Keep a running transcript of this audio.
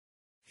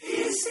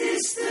Is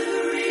this the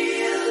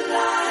real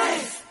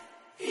life?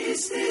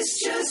 Is this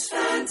just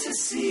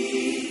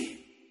fantasy?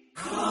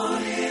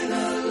 Caught in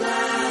a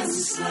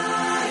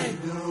landslide,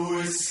 no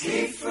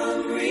escape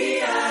from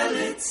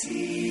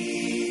reality.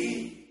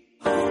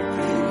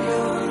 Open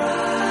your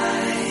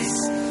eyes,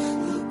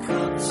 look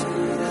up to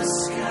the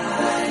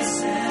skies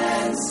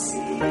and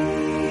see.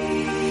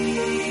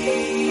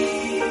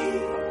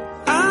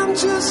 I'm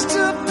just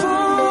a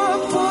poor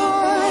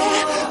boy,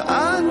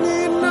 I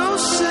need no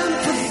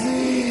sympathy.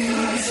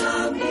 'Cause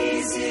I'm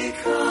easy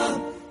come,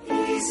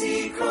 easy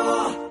go,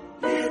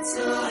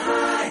 little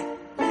high,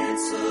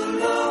 little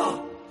low.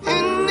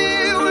 Any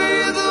way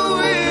the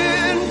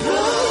wind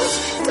blows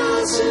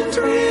doesn't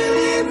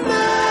really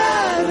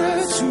matter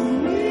to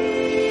me,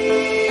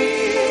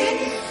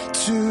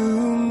 to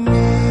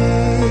me.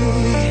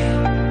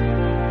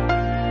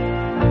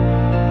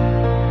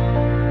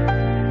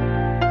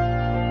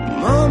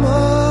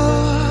 Mama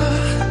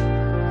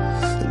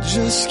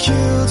just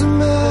killed a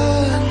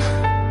man,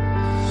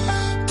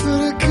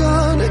 put a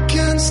gun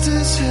against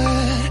his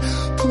head,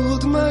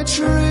 pulled my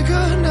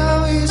trigger, now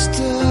he's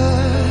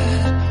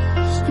dead.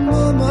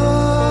 Mama,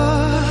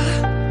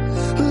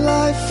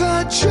 life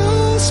had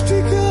just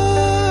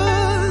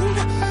begun,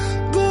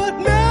 but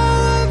now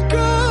I've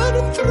gone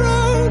and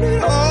thrown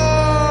it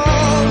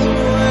all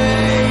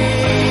away.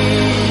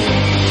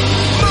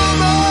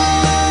 Mama,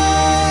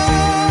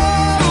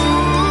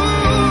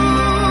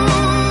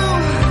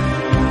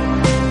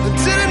 I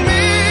didn't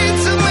mean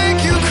to make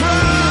you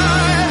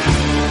cry.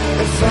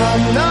 If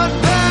I'm not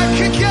back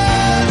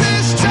again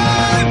this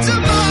time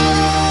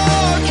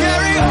tomorrow,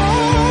 carry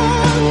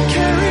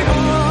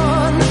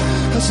on,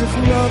 as if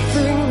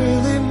nothing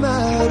really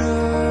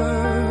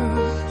matters.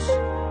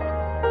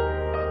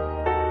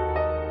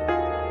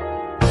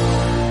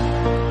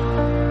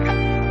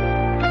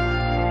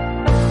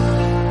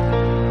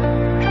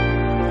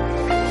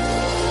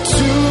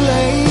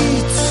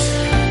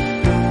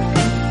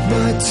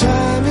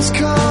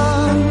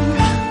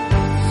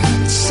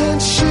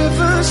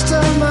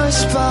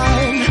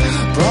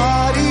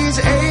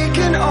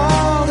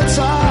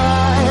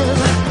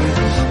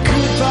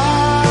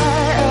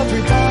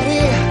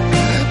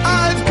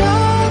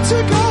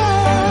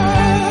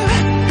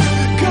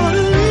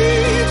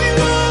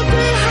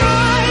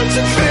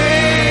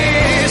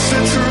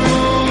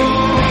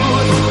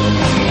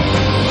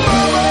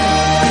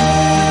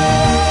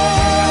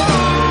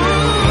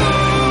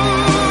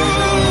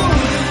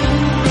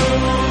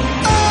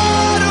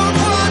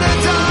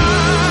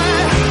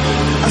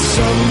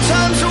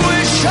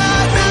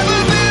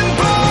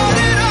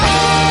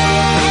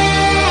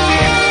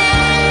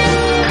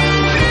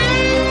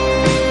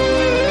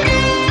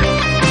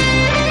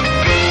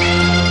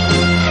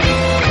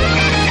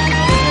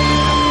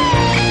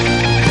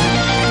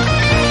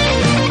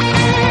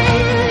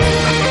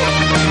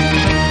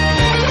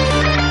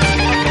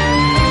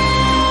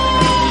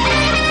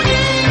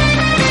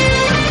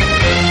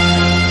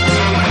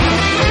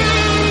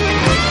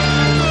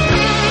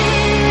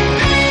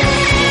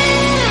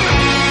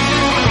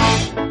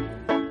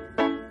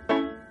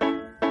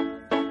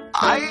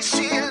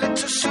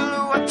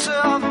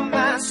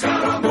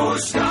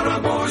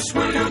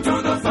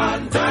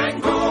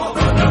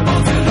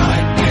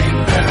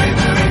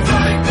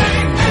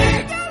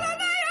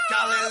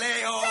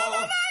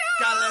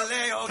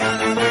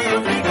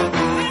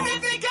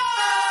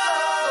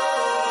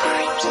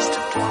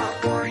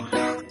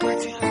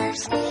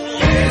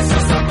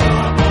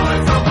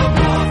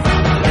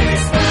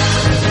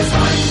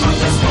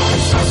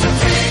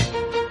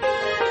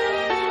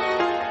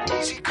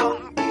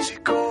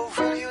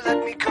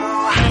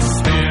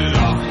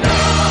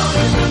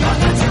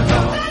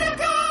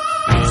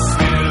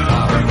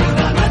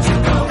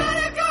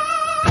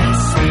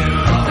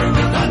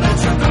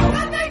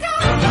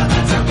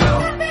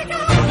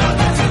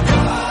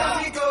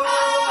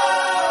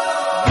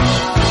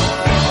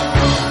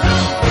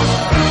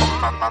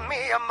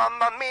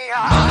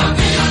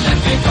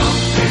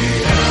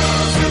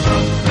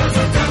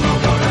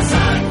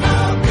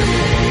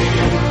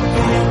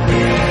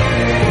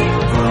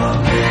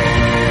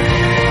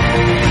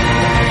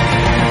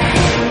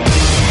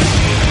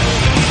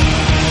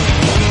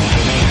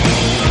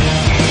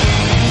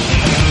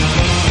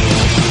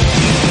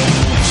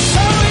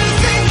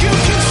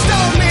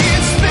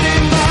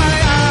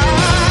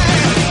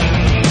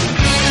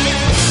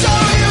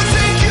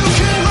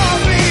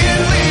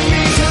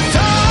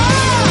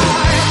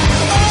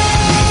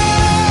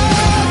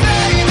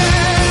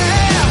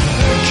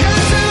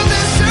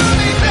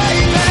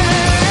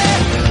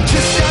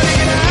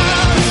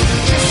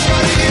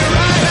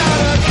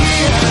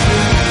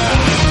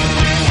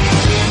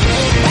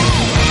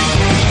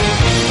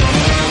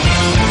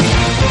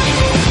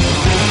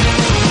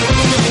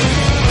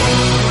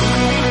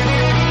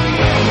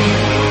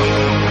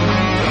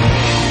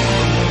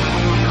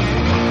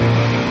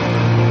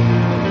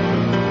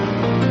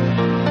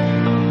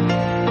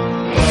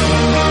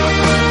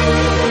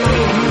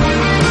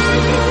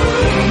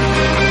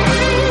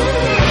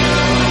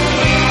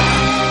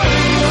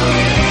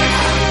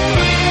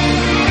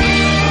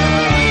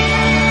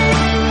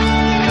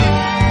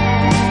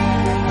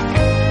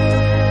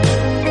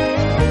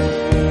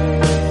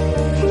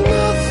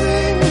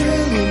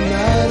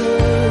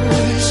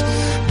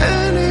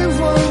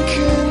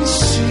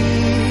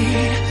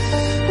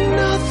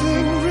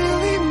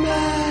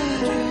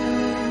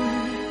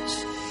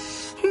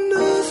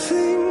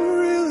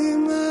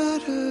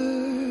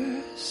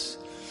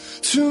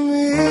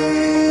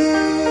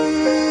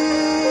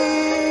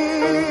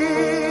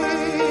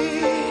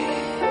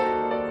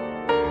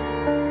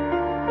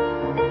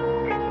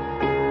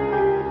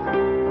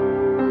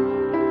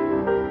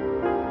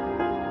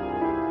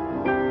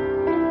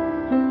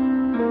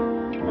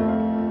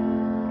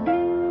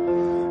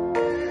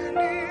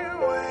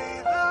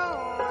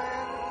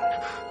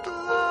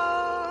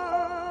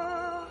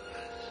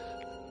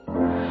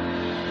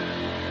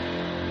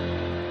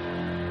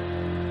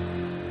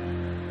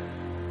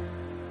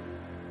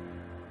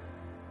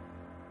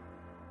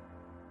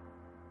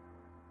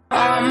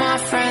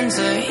 friends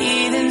are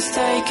heathens,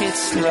 take it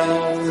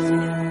slow.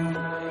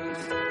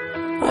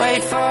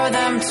 Wait for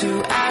them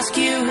to ask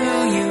you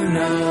who you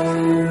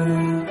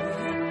know.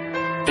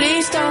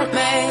 Please don't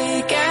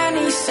make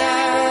any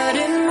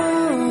sudden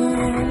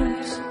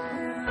moves.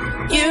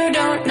 You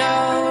don't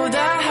know the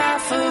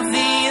half of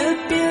the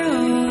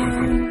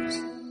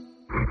abuse.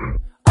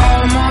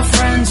 All my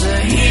friends are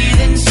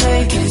heathens,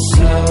 take it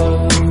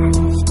slow.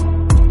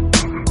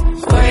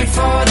 Wait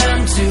for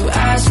them to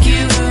ask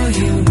you who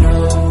you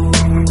know.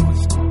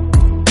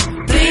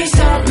 Please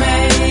don't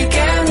make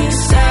any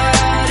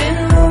sudden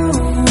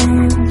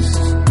moves.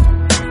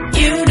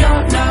 You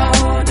don't know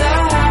the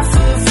half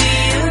of the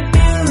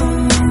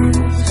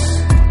abuse.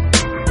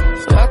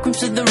 Welcome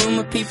to the room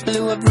of people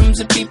who have rooms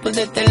of people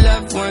that they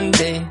love one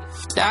day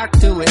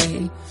docked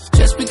away.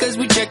 Just because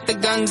we check the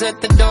guns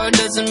at the door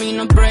doesn't mean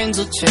our brains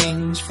will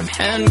change from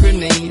hand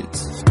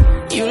grenades.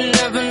 You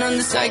loving on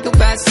the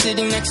psychopath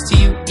sitting next to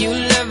you. You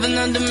loving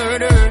on the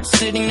murderer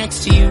sitting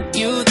next to you.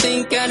 You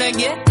think I'd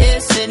get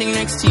it sitting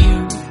next to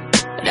you.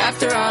 But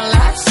after all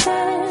I've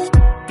said,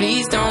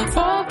 please don't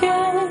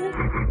forget.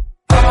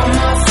 All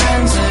my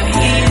friends are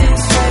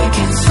heathens, take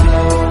it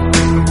slow.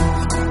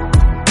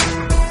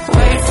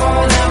 Wait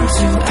for them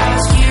to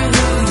ask you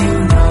who you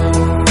know.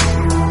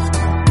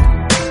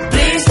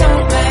 Please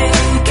don't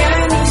make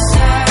any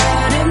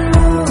sudden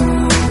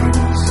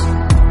moves.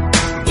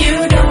 You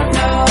don't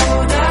know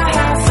the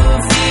half of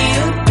the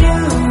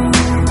abuse.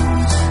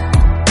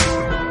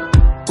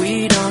 We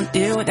don't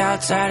deal with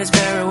outsiders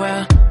very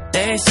well.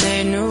 They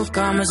say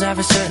newcomers have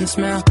a certain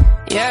smell.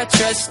 Yeah,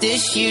 trust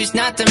issues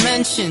not to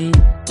mention.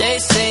 They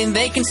say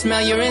they can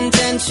smell your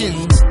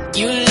intentions.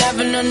 You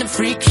laughing on the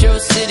freak show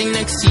sitting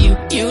next to you.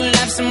 You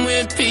laugh some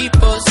weird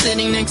people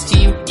sitting next to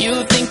you.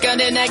 You think how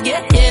did I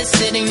get here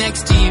sitting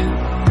next to you?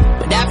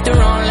 But after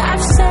all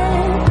I've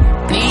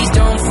said, please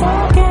don't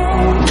forget.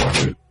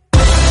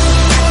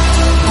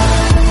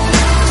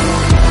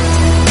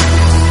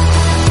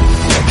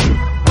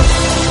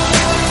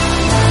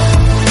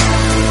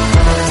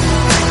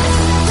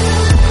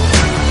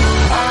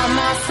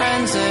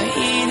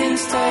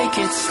 Take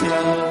it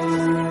slow.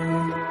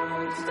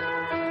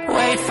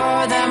 Wait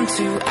for them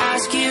to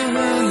ask you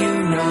who you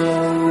know.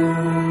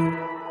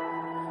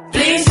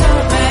 Please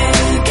don't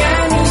make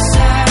any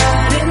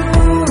sudden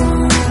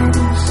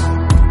moves.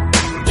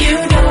 You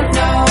don't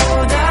know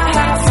the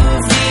half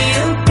of the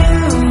abuse.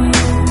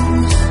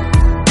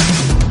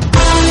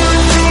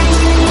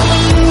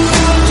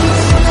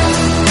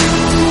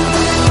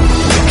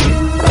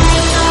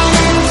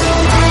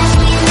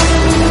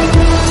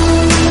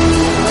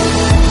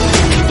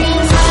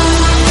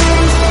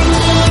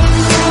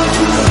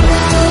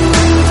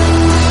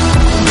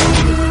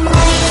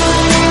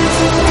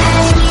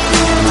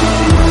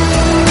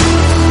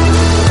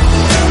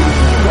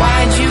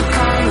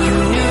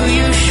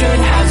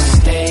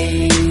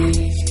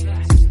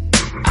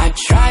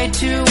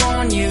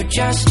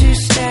 Just to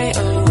stay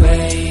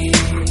away.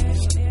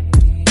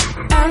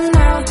 And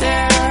now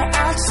they're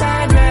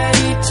outside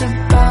ready to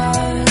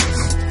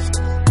buzz.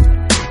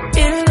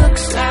 It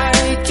looks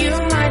like you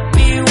might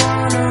be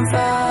one of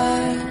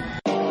us.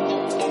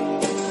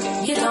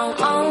 You don't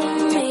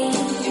own me.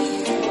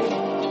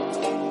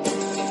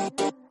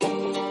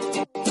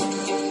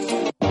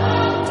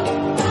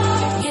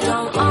 You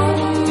don't own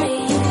me.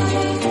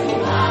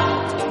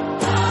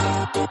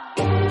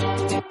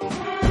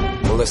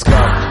 Well, let's go.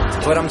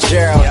 But I'm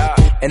Gerald,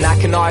 and I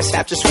can always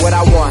have just what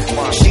I want.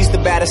 She's the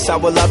baddest, I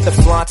would love to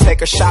flaunt. Take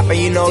her shopping,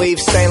 you know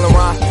Yves Saint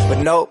Laurent.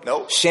 But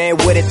nope, she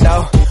ain't with it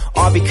though.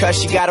 All because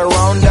she got her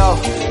own dough.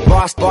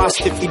 Boss,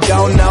 if you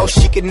don't know,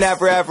 she could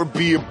never ever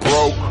be a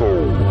broke.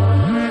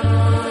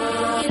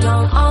 You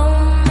don't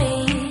own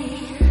me.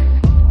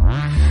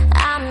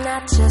 I'm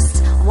not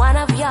just one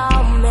of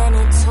your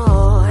many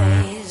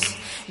toys.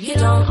 You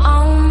don't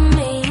own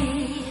me.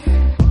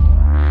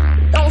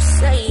 Don't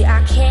say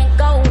I can't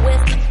go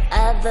with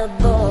other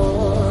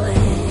boys.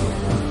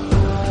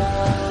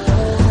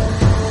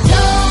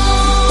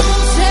 Don't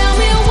tell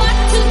me what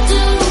to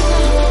do,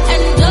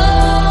 and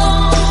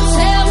don't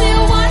tell me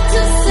what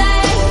to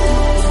say.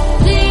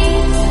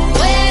 Please,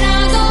 when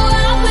I go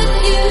out with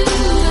you,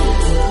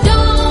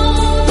 don't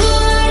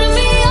put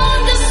me on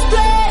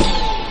display.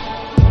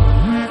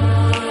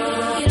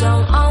 You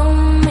don't own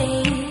me.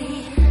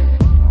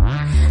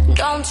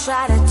 Don't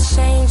try to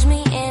change me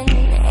in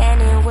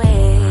any way.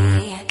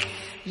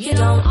 You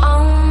don't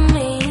own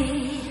me.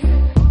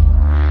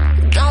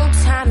 Don't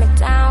tie me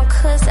down,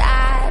 'cause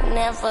I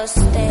never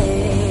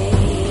stay.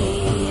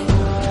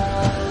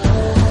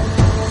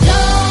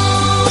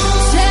 Don't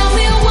tell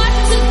me what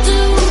to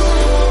do,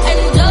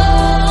 and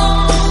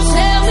don't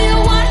tell me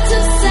what to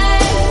say.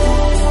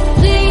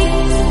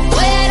 Please,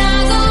 when I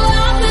go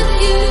out with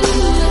you,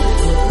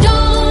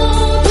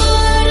 don't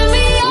put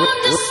me on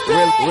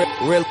display.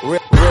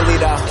 Really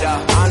though,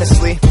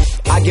 honestly,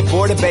 I get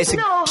bored of basic.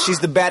 She's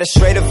the baddest,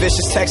 straight up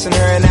vicious. Texting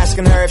her and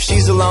asking her if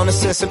she's alone and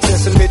send some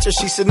pictures.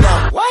 She said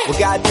no. Well,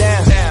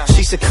 goddamn.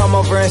 She said come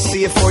over and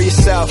see it for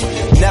yourself.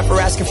 Never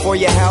asking for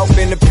your help.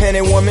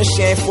 Independent woman,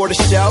 she ain't for the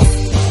show.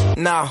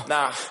 No,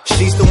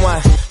 she's the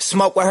one.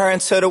 Smoke with her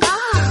until the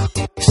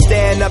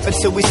stand up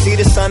until we see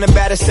the sun. The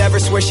baddest ever.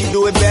 Swear she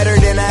do it better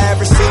than I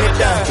ever seen it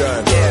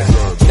done.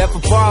 Yeah. Never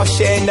ball,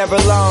 she ain't never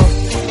long.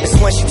 It's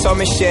when she told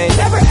me she ain't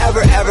never,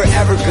 ever, ever,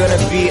 ever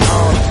gonna be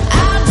on.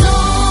 I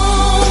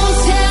don't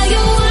tell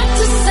you what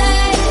to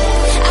say.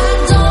 I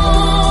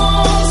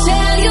don't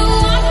tell you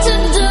what to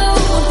do.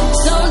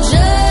 So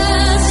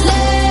just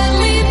let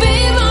me be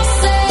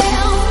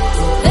myself.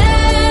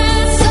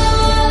 That's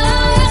all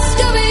I ask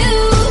of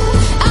you.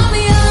 I'm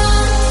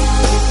young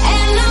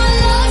and I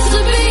love to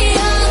be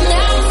young.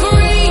 I'm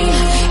free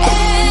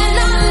and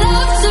I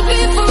love to be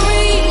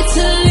free.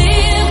 To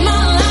live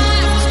my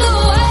life the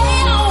way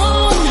I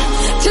want.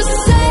 To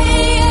say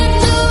and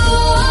do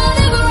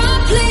whatever I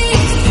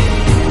please.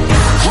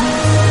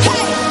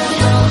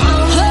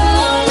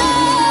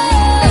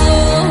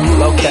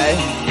 Okay.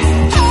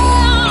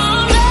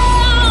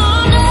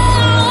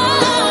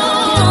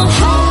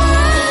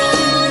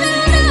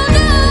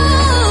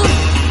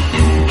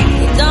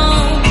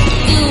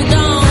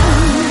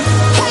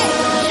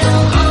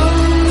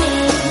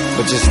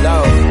 But just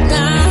know,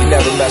 you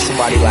never met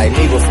somebody like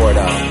me before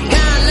though.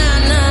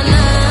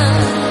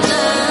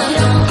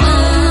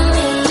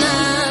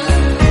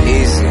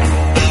 Easy.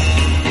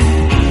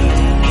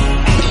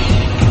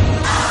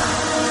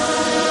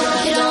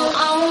 You don't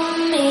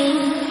own me.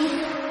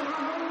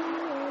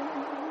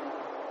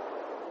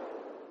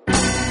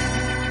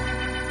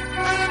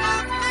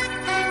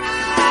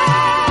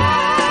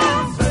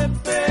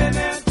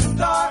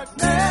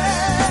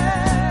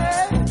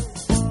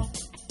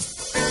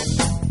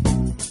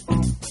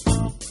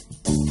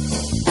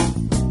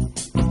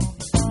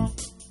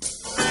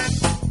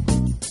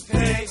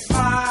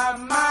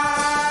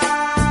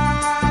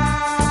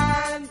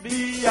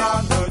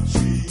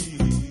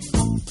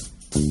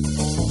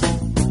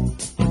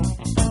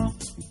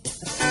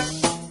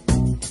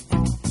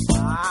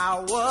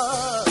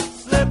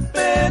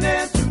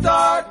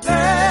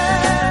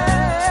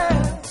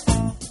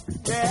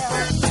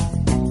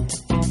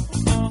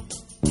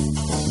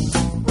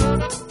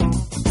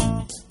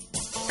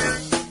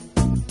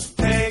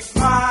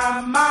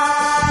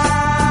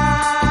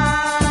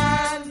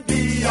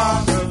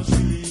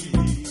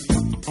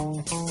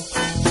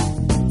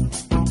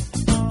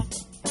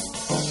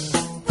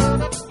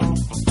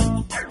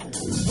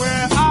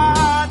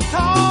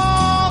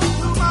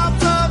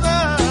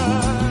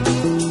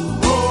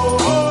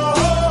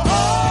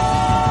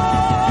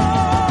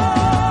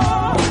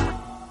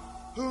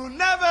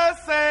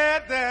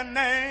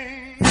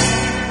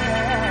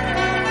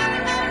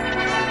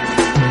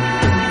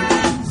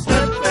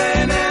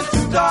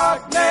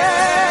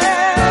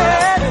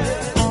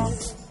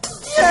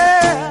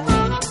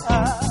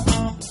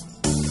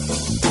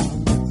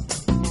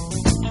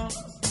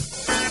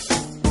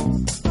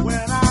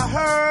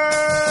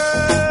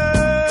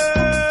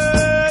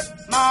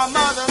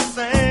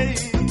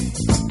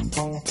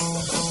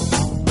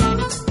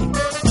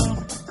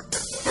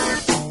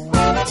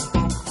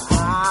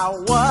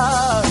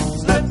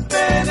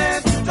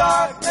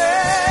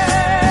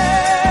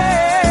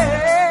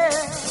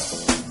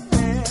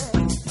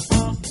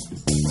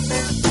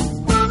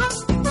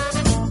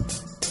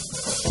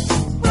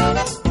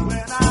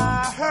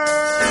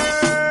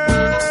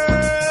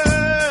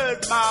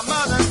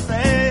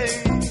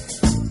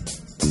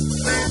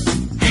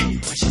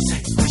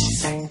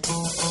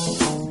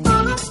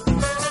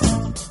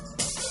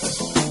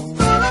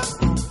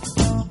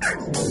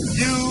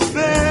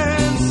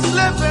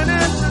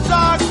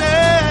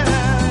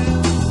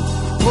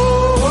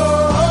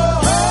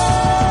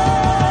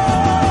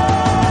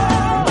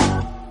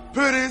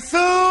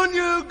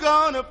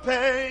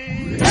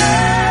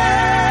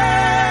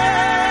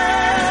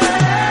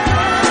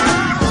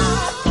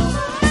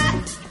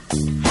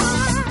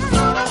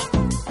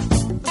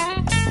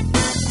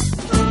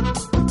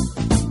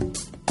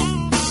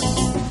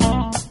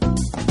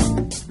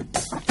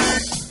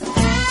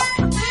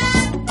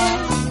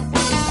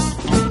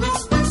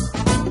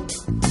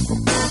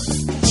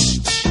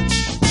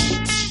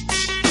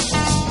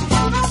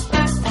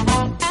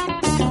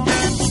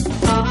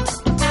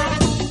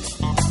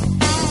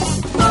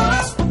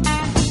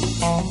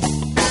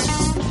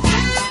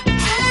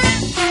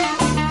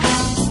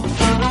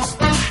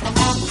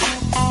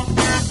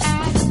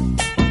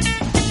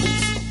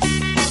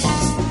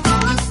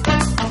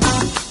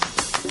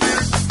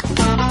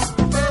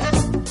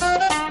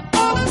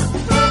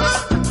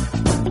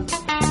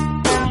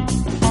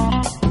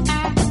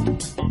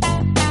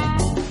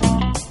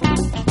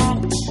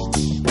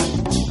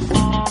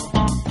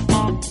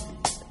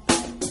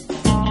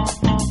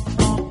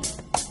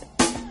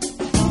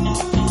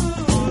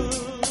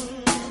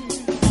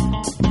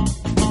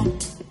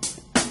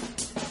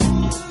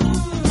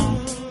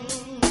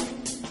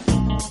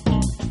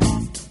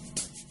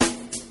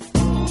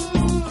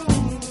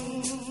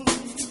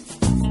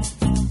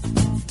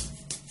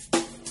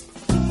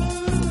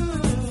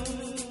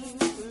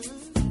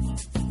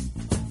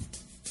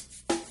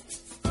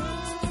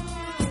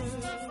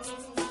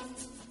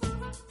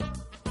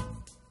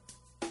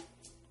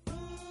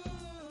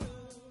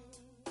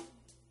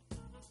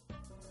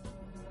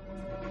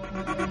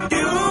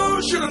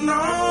 You should've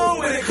known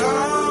when it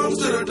comes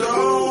to the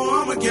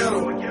door, I'ma get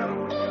 'em.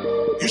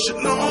 You should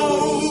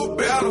know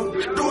better.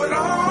 Do it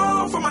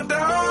all for my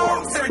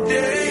dogs. Every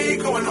day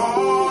going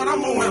hard,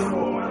 I'm a winner.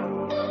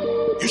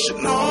 You should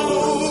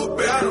know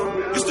better.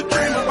 Used to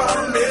dream about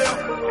a meal.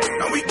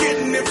 Now we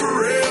getting it for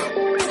real.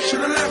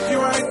 Should've left you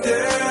right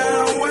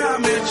there where I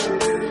met you.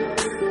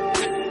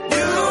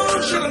 You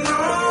should've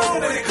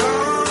known when it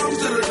comes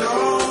to the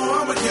door,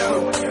 I'ma get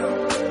 'em.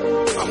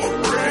 I'm a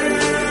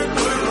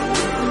breadwinner.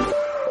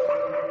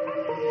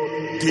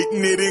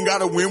 Getting it ain't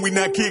gotta win, we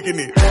not kicking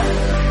it.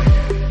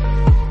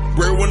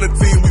 Bread on the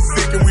team, we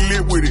sick and we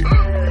live with it.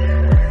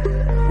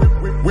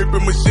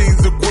 Whipping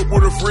machines equipped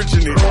with a French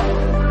in it.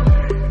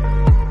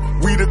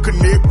 We the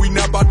connect, we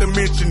not about to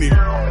mention it.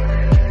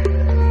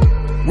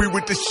 We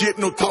with the shit,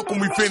 no talk when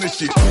we finish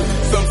it.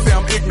 Some say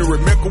I'm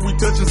ignorant, Mecca we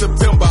touch in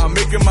September, I'm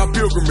making my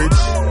pilgrimage.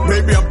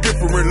 Maybe I'm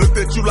different, looked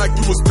at you like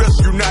you was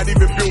special, you not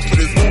even built for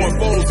this. Going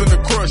foes in the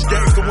crush,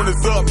 gangster when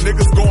it's up,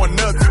 niggas going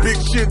nuts. Big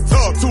shit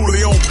tough, Thule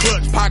on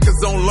clutch,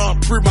 pockets on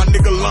lump, free my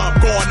nigga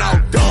lump, going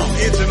out dumb.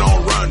 Engine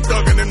on run,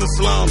 thugging in the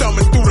slum,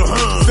 thumbing through the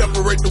hun,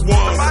 separate the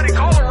ones. Somebody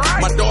call her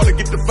right. My daughter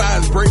get the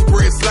fires, break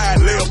bread, slide,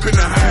 lay up in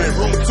the high.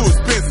 Room too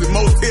expensive,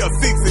 motel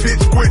 60.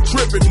 Bitch quit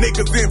tripping,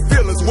 niggas in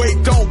feelings, wait,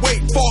 don't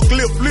wait,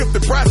 forklift. Lift the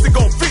price, it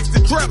gon' fix the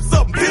traps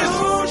up, bitch.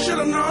 You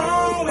should've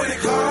known when it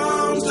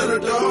comes to the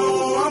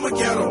door, I'ma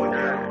get 'em.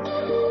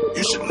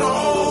 You should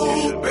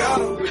know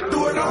better.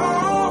 Do it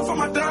all for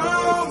my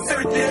dogs.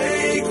 Every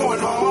day going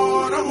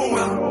hard, I'm a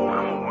winner.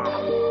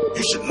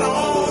 You should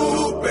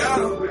know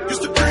better.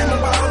 Used to dream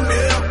about a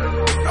meal.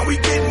 Now we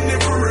getting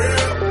it for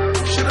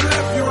real. Should've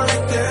left you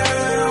right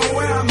there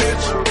where I met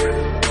you.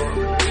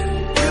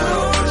 You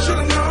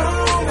should've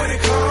known when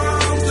it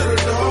comes to the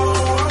door,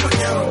 I'ma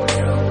get 'em.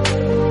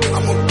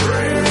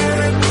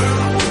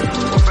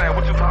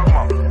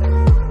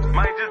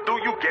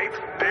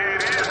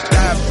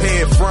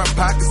 Front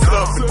pocket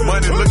stuffing,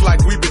 money look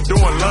like we been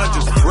doing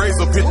lunges.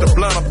 Razor hit the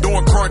blunt, I'm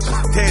doing crunches.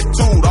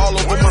 Tattooed all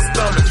over my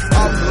stomach.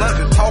 Off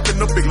London, talking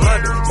to big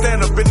London.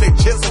 Stand up in their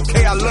chest,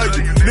 okay, I love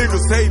you.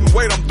 Niggas hating,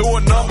 wait, I'm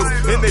doing numbers.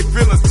 In they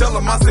feelings, tell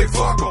them I say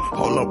fuck them.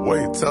 Hold up,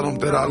 wait, tell them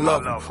that I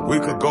love them. We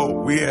could go,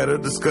 we had a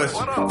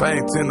discussion. If I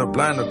ain't tend to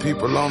blind the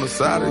people on the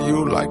side of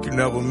you like you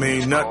never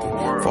mean nothing.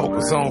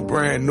 Focus on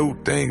brand new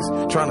things.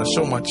 Trying to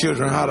show my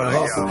children how to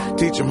hustle.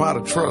 Teach them how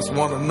to trust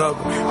one another.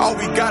 All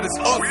we got is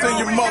us and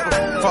your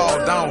mother.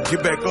 Fall down,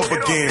 get back up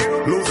again.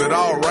 Lose it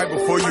all right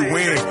before you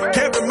win.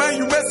 Kevin, man,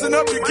 you messing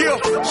up your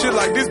gift. Shit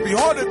like this be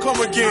hard to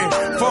come again.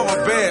 For my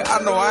bad, I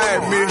know I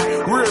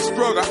admit. Real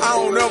struggle, I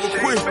don't ever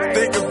quit.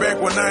 Thinking back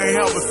when I ain't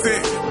have a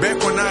cent. Back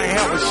when I ain't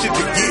have a shit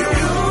to give.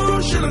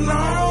 You should've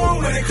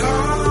known when it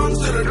comes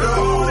to the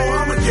door,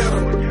 I'ma get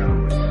 'em.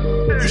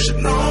 You should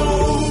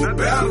know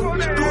better.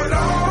 Do it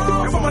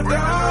all for my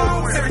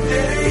dogs. Every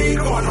day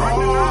going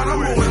hard,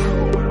 I'm a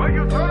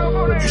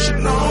winner. You should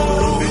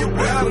know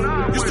better.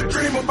 Used to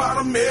dream about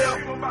a meal.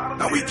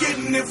 Now we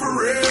getting it for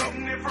real.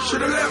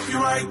 Should've left you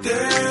right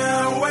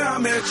there where I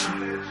met you.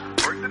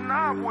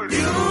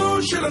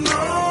 You should've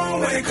known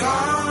when it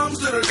comes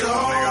to the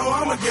door,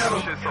 I'ma get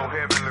 'em.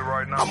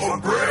 I'm a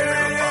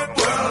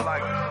breadwinner.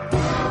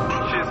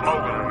 Shit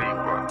smoking to me,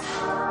 bro.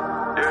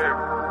 Yeah.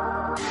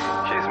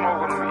 Shit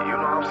smoking to me, you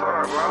know, I'm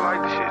sorry, bro. I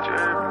like the shit, you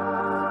hear me?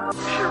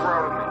 Shit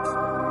raw to me.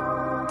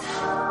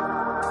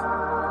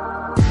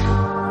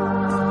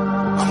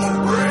 I'm a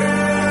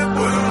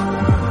breadwinner.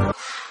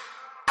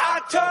 I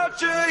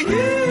torture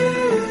you.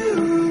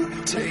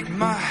 Take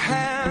my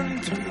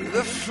hand through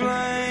the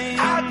flame.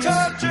 I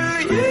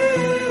torture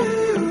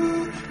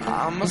you.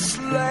 I'm a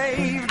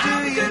slave to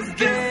your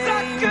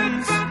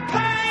games.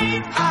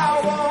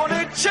 I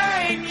wanna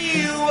chain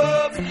you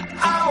up.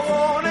 I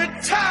wanna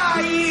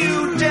tie you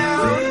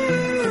down.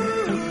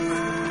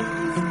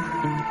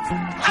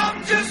 I'm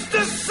just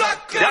a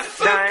sucker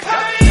for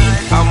pain.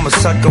 I'm a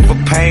sucker for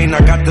pain. I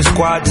got the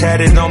squad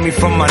tatted on me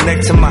from my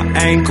neck to my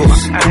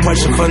ankles. The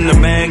pressure from the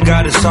man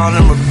got us all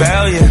in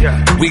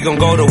rebellion. We gon'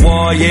 go to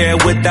war, yeah,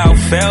 without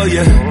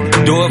failure.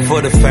 Do it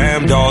for the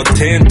fam, dog.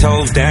 10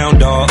 toes down,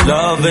 dog.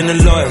 Love and the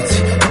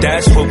loyalty,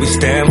 that's what we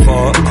stand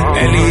for.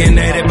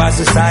 Alienated by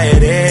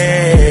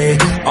society.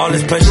 All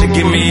this pressure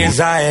give me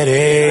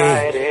anxiety.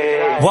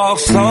 Walk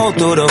slow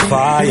through the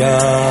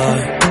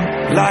fire.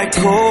 Like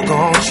who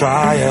gon'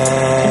 try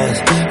us?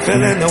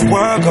 Feeling the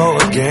world go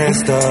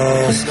against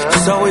us.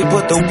 So we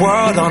put the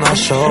world on our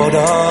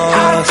shoulders.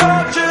 I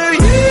torture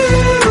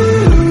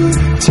you.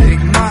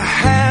 Take my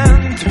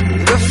hand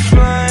through the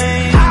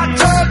flame. I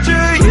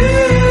torture you.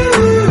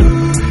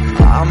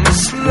 I'm a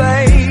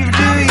slave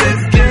to your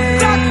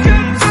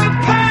games.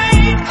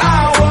 I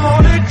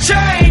wanna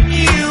chain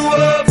you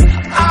up.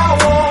 I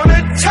wanna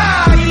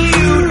tie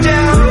you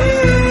down.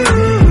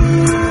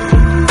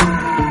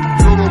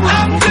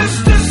 I'm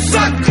just a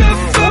sucker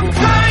for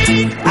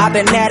pain. I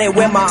I've been at it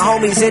with my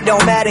homies, it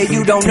don't matter,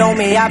 you don't know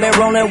me. I've been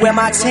rolling with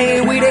my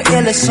team, we the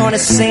illest on the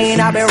scene.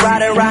 I've been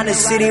riding around the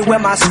city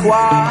with my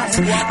squad.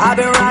 I've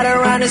been riding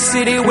around the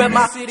city with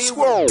my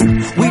squad.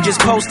 We just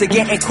close to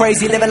getting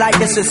crazy, living like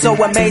this is so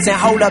amazing.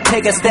 Hold up,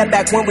 take a step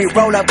back when we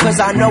roll up, cause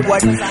I know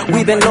what.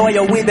 We've been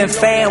loyal, we've been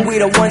fan, we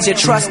the ones you're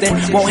trusting.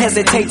 Won't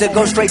hesitate to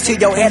go straight to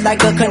your head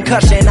like a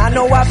concussion. I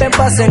know I've been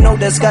busting, no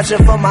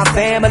discussion for my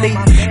family.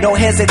 No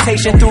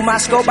hesitation, through my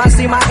scope I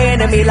see my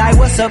enemy. Like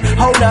what's up,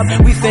 hold up,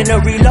 we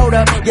finna reload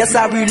up. Yes,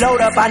 I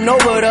reload up, I know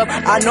what up,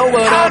 I know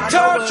what up. I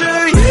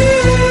torture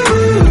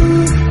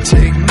you,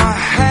 take my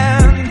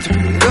hand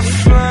through the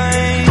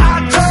flame.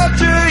 I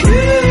torture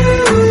you,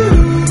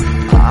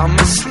 I'm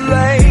a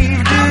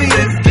slave to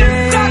your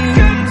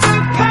games.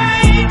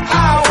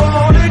 I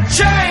wanna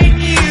chain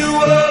you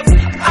up,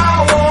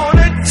 I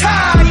wanna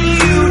tie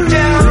you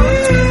down.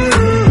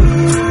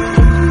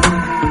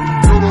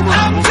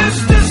 I'm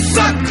just a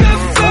sucker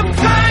for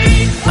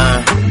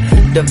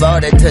pain.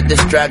 Devoted to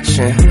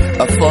destruction,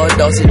 a full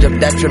dosage of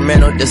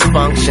detrimental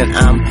dysfunction.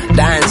 I'm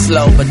dying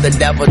slow, but the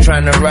devil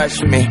trying to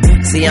rush me.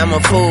 See, I'm a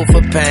fool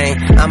for pain.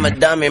 I'm a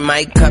dummy,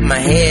 might cut my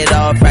head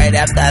off right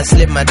after I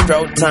slit my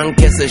throat. Tongue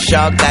kiss a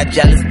shark, got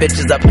jealous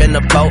bitches up in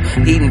the boat,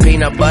 eating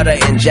peanut butter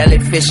and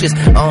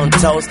jellyfishes on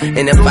toast.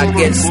 And if I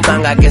get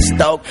stung, I get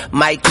stoked,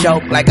 might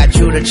choke like I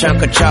chewed a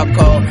chunk of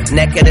charcoal.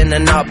 Naked in the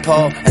North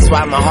Pole, that's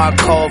why my heart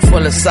cold,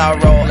 full of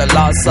sorrow, a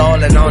lost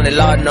soul, and only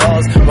Lord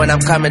knows when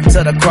I'm coming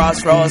to the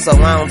crossroads. So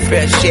I don't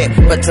fear shit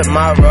for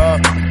tomorrow.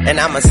 And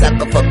I'm a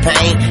sucker for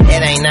pain,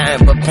 it ain't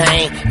nothing but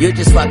pain. You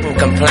just fucking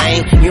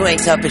complain, you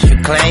ain't tough as you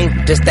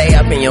claim. Just stay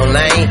up in your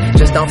lane,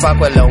 just don't fuck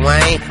with Lil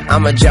Wayne.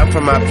 I'ma jump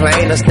from my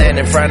plane or stand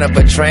in front of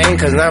a train,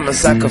 cause I'm a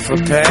sucker for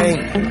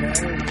pain.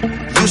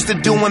 Used to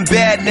doing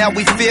bad, now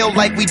we feel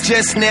like we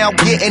just now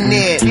getting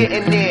there.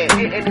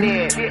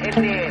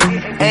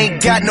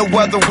 Ain't got no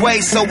other way,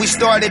 so we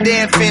started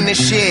and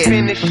finished it.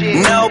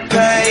 No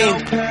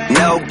pain,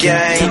 no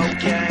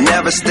gain.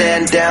 Never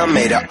stand down,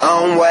 made our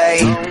own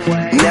way.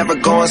 Never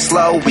going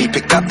slow, we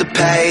pick up the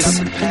pace.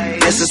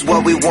 This is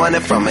what we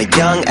wanted from a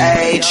young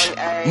age.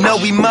 No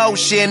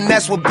emotion,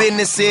 that's what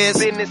business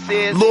is.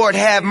 Lord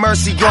have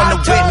mercy on the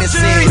witnesses.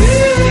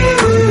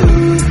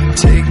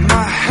 Take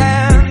my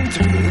hand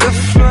through the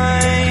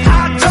flame.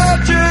 I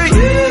torture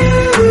you.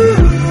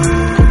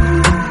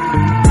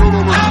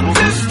 I'm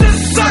just a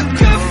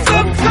sucker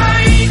for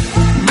pain.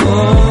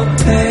 More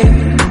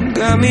pain,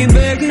 got me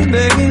begging,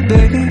 begging,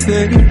 begging,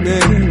 begging,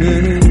 begging,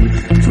 begging.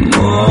 For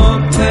more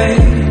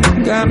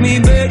pain, got me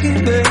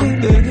begging, begging,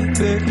 begging,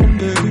 begging,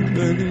 begging,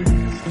 begging.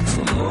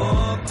 For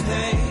more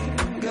pain,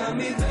 got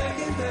me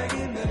begging,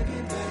 begging,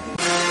 begging, begging.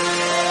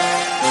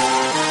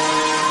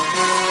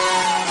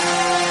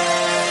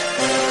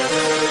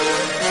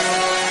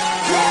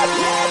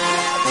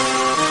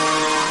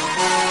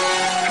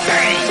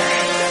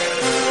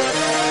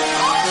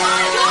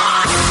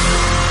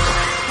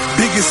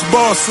 Biggest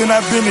boss and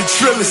I've been a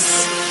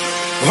Trillis.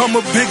 I'm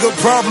a bigger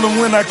problem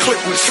when I click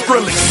with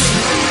Skrillex.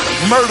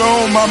 Murder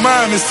on my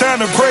mind, it's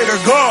time to pray to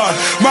God.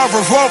 My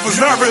revolver's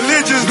not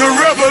religious, the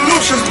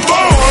revolution's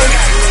born.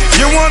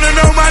 You wanna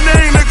know my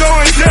name, to go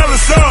and tell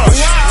us all.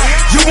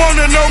 You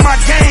wanna know my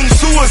gang,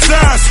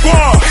 Suicide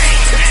Squad.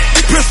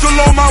 Pistol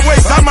on my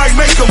waist, I might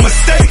make a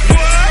mistake.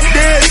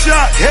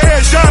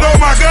 Headshot, oh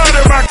my God,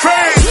 am I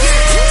crazy?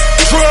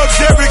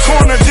 Drugs every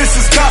corner, this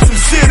is Gotham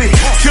City.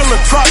 Killer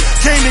Croc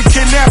came to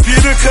kidnap you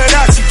to cut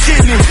out your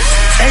kidney.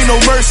 Ain't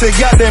no mercy,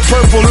 got that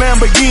purple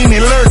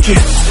Lamborghini lurking.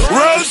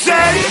 Rose,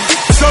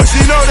 so she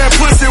know that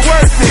pussy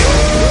worth it.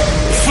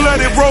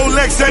 Flooded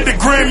Rolex at the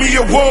Grammy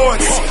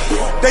Awards.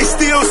 They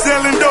still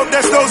selling dope,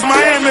 that's those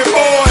Miami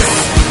boys.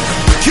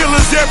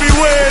 Killers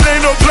everywhere, it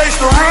ain't no place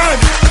to run.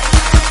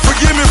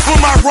 Forgive me for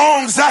my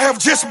wrongs, I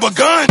have just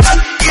begun.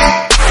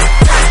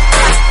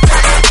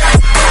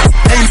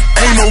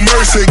 Ain't no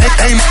mercy,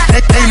 ain't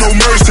no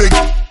mercy.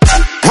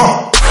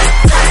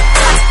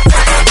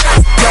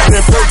 Got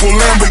that purple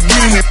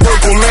Lamborghini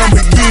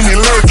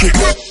lurking.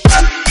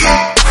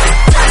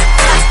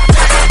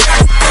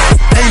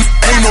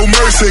 Ain't no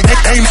mercy,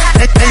 ain't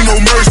no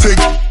mercy.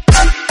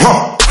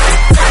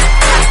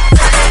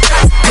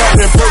 Got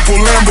that purple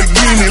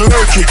Lamborghini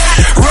lurking.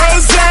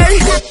 Rose,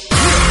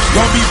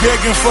 don't be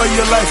begging for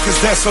your life,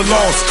 cause that's a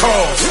lost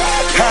cause.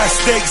 High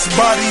stakes,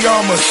 body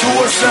armor,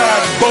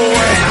 suicide,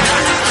 boy.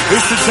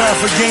 It's the time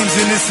for games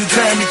and it's the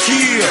time to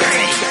kill.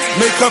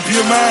 Make up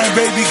your mind,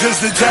 baby,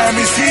 cause the time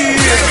is here.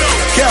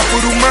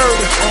 Capital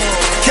murder,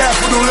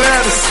 capital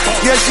letters.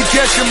 Yeah, she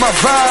catching my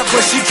vibe,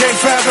 but she can't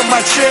fathom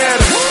my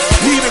cheddar.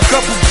 Need a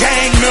couple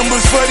gang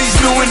members for these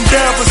new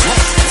endeavors.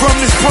 From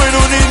this point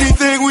on,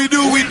 anything we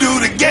do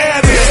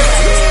together.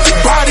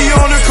 Body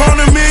on the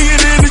corner, million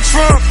in the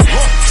trunk.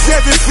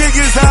 7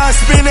 figures, I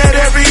spend that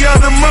every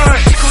other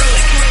month.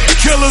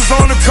 Killers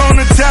on the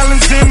corner,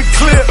 talents in the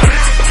clip.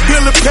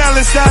 Build a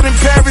palace out in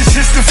Paris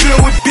just to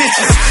fill with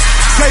bitches.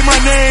 Say my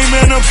name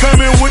and I'm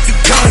coming with the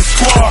gun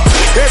squad.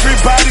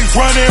 Everybody's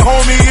running,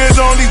 homie,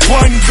 there's only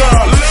one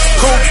gun.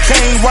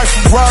 Cocaine, white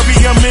Ferrari,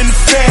 I'm in the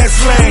fast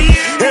lane.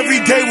 Every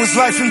day was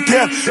life and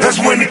death, that's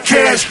when the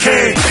cash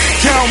came.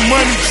 Count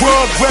money,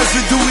 drug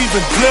residue,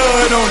 even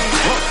blood on it.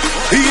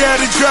 He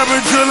had it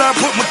driving till I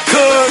put my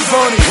cuz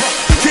on it.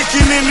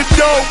 Kicking in the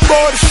door,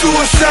 boy, the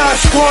suicide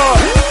squad.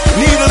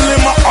 Needle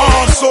in my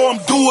arm, so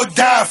I'm do or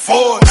die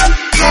for it.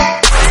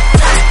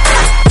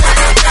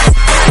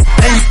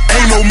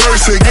 Ain't no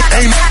mercy,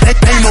 ain't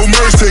no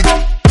mercy.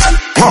 Got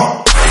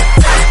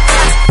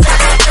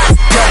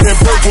that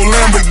purple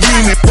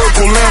Lamborghini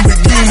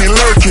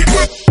lurking.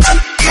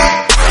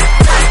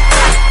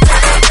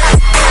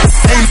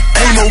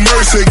 Ain't no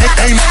mercy,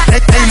 ain't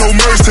no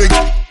mercy.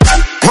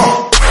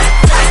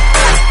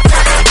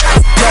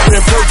 Got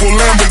that purple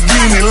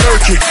Lamborghini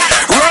lurking.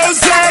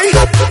 Rose.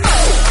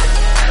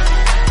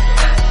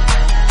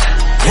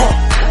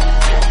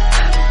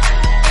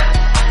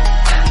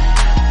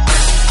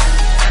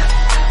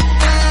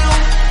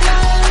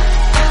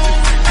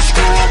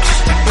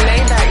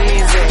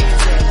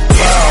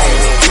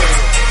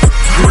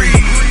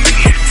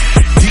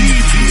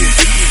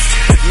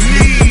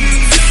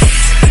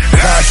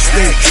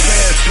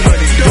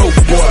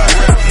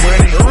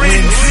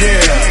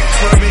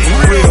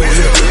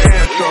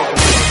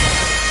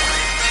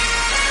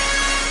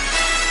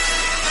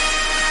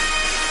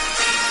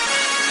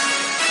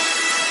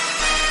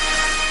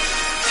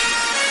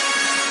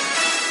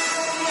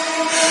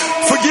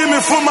 Forgive me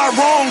for my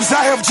wrongs,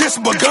 I have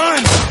just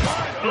begun.